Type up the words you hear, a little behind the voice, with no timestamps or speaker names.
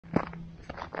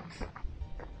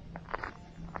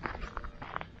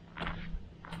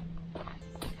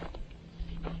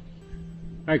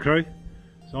Hey crew,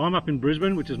 so I'm up in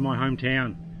Brisbane, which is my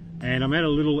hometown, and I'm at a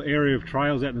little area of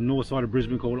trails out the north side of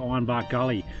Brisbane called Ironbark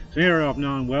Gully. It's an area I've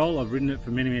known well. I've ridden it for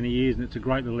many years and it's a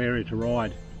great little area to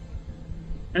ride.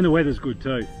 And the weather's good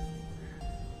too.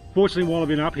 Fortunately, while I've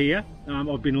been up here,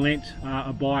 I've been lent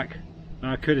a bike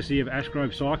courtesy of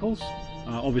Ashgrove Cycles,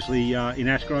 obviously in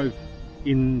Ashgrove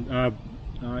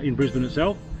in Brisbane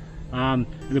itself. And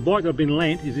the bike that I've been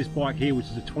lent is this bike here, which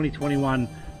is a 2021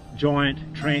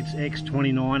 Giant Trance X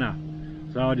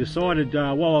 29er. So I decided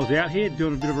while I was out here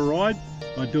doing a bit of a ride,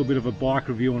 I'd do a bit of a bike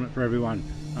review on it for everyone.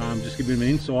 Just give them an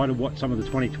insight of what some of the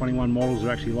 2021 models are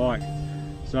actually like.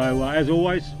 So as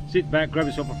always, sit back, grab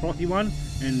yourself a frothy one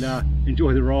and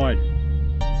enjoy the ride.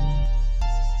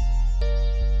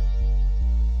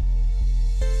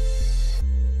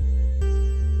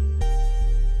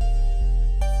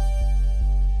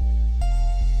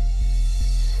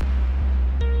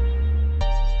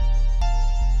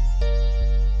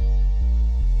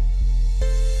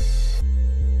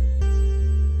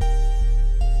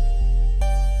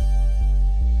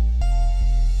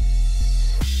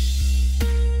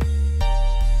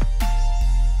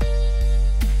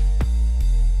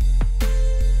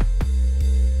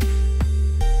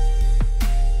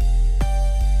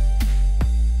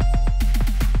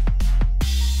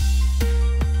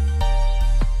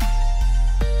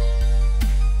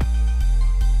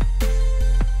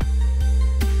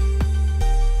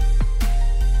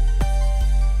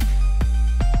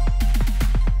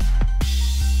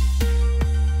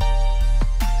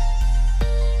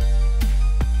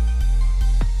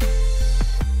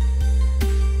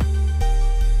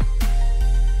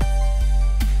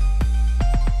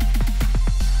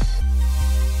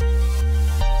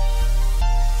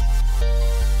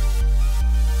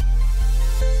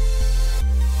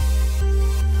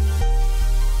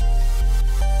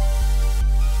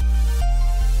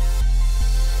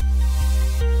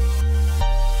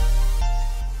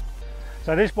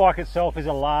 So this bike itself is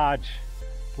a large,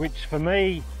 which for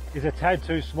me is a tad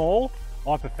too small.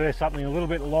 I prefer something a little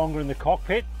bit longer in the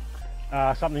cockpit,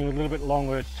 something a little bit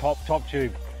longer top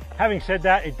tube. Having said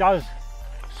that, it does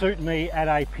suit me at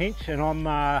a pinch, and I'm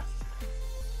a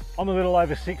little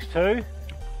over 6'2",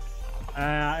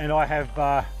 and I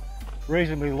have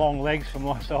reasonably long legs for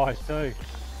my size too.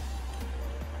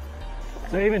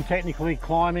 So even technically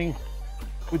climbing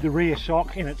with the rear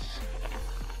shock in its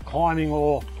climbing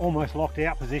or almost locked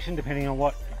out position, depending on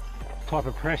what type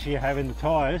of pressure you have in the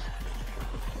tyres,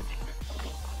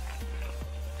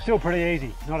 still pretty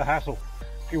easy, not a hassle.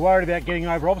 If you're worried about getting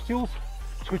over obstacles,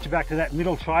 switch it back to that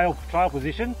middle trail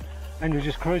position and you'll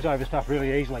just cruise over stuff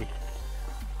really easily.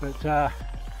 But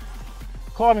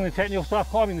climbing the technical stuff,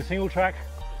 climbing the single track,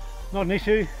 not an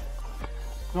issue,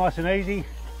 nice and easy.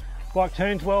 Bike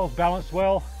turns well, balanced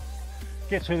well,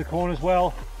 gets through the corners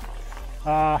well.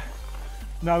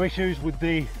 No issues with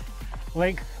the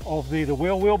length of the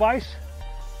wheelbase,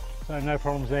 so no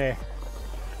problems there.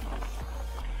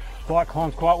 Bike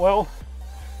climbs quite well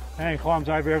and climbs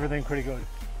over everything pretty good.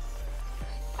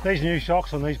 These new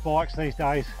shocks on these bikes these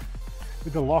days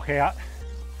with the lockout,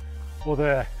 or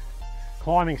the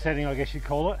climbing setting I guess you'd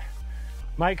call it,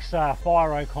 makes fire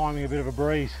ride climbing a bit of a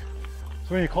breeze.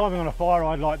 So when you're climbing on a fire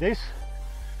ride like this,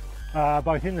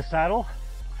 both in the saddle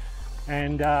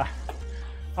and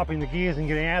up in the gears and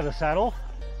getting out of the saddle,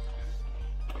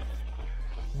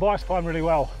 bikes climb really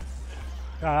well.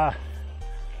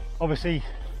 Obviously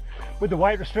with the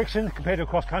weight restriction compared to a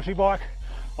cross-country bike,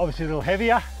 obviously a little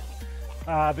heavier,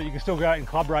 but you can still go out and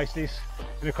club race this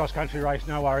in a cross-country race,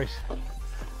 no worries.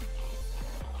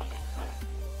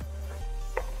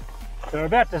 So we're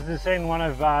about to descend one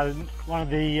of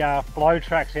the flow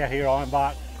tracks out here on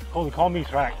Ironbark called the Combi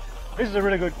track. This is a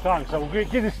really good fun, so we'll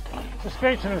give this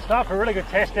suspension and stuff a really good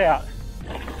test out.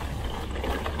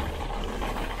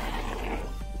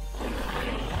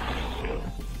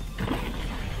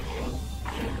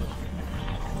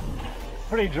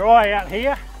 Pretty dry out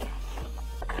here,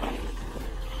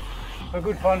 but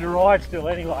good fun to ride still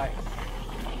anyway.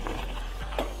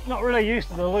 Not really used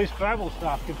to the loose gravel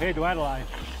stuff compared to Adelaide.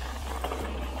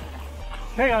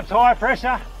 Depending on tyre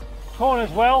pressure, corners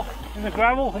well in the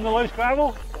gravel, in the loose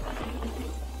gravel.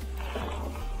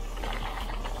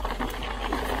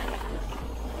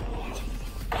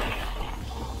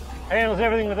 Handles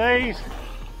everything with ease,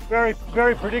 very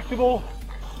predictable,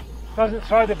 doesn't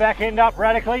throw the back end up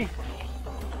radically.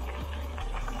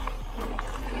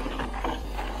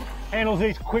 Handles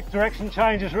these quick direction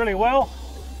changes really well.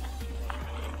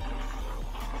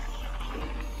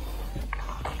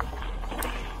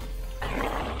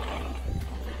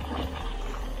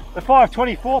 The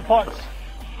 524 pots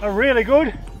are really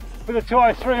good. with a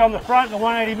 203 on the front and a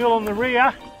 180mm on the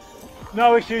rear,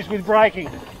 no issues with braking.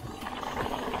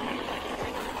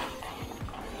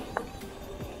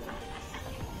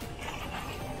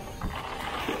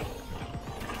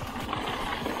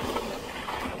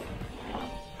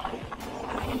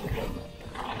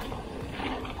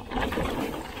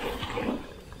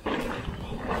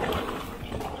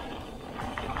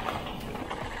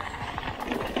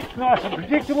 Nice and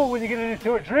predictable when you get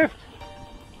into a drift.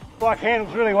 Bike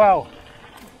handles really well.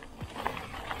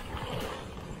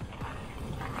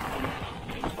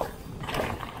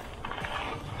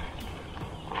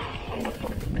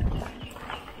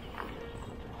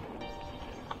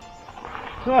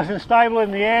 Nice and stable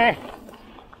in the air.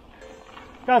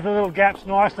 Does the little gaps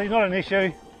nicely, not an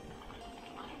issue.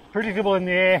 Predictable in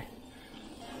the air.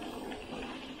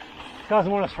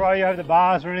 Doesn't want to throw you over the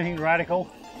bars or anything radical.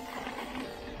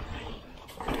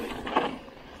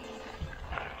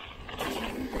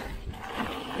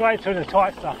 Great through the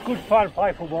tight stuff, good fun,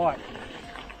 playful bike.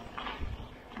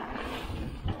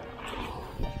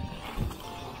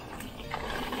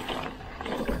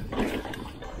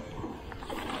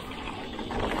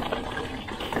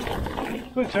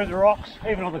 Good through the rocks,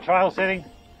 even on the trail setting.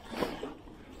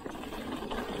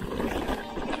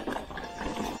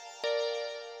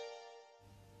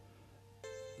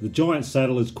 The Giant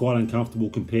saddle is quite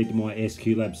uncomfortable compared to my SQ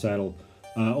Lab saddle.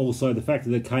 Also, the fact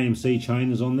that the KMC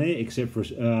chain is on there, except for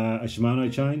a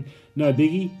Shimano chain, no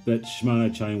biggie, but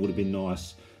Shimano chain would have been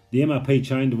nice. The MRP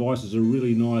chain device is a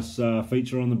really nice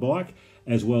feature on the bike,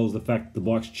 as well as the fact that the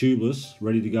bike's tubeless,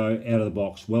 ready to go out of the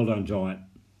box. Well done, Giant.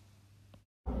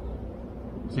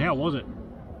 So how was it?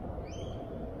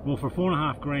 Well, for a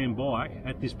 $4.5 grand bike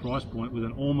at this price point with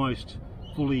an almost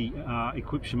fully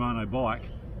equipped Shimano bike,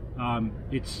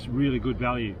 it's really good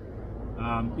value.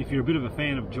 If you're a bit of a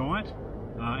fan of Giant,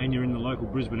 and you're in the local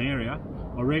Brisbane area,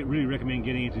 I really recommend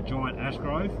getting into Giant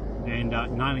Ashgrove and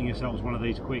nailing yourselves one of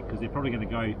these quick, because they're probably going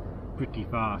to go pretty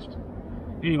fast.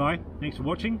 Anyway, thanks for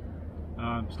watching.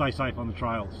 Stay safe on the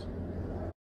trails.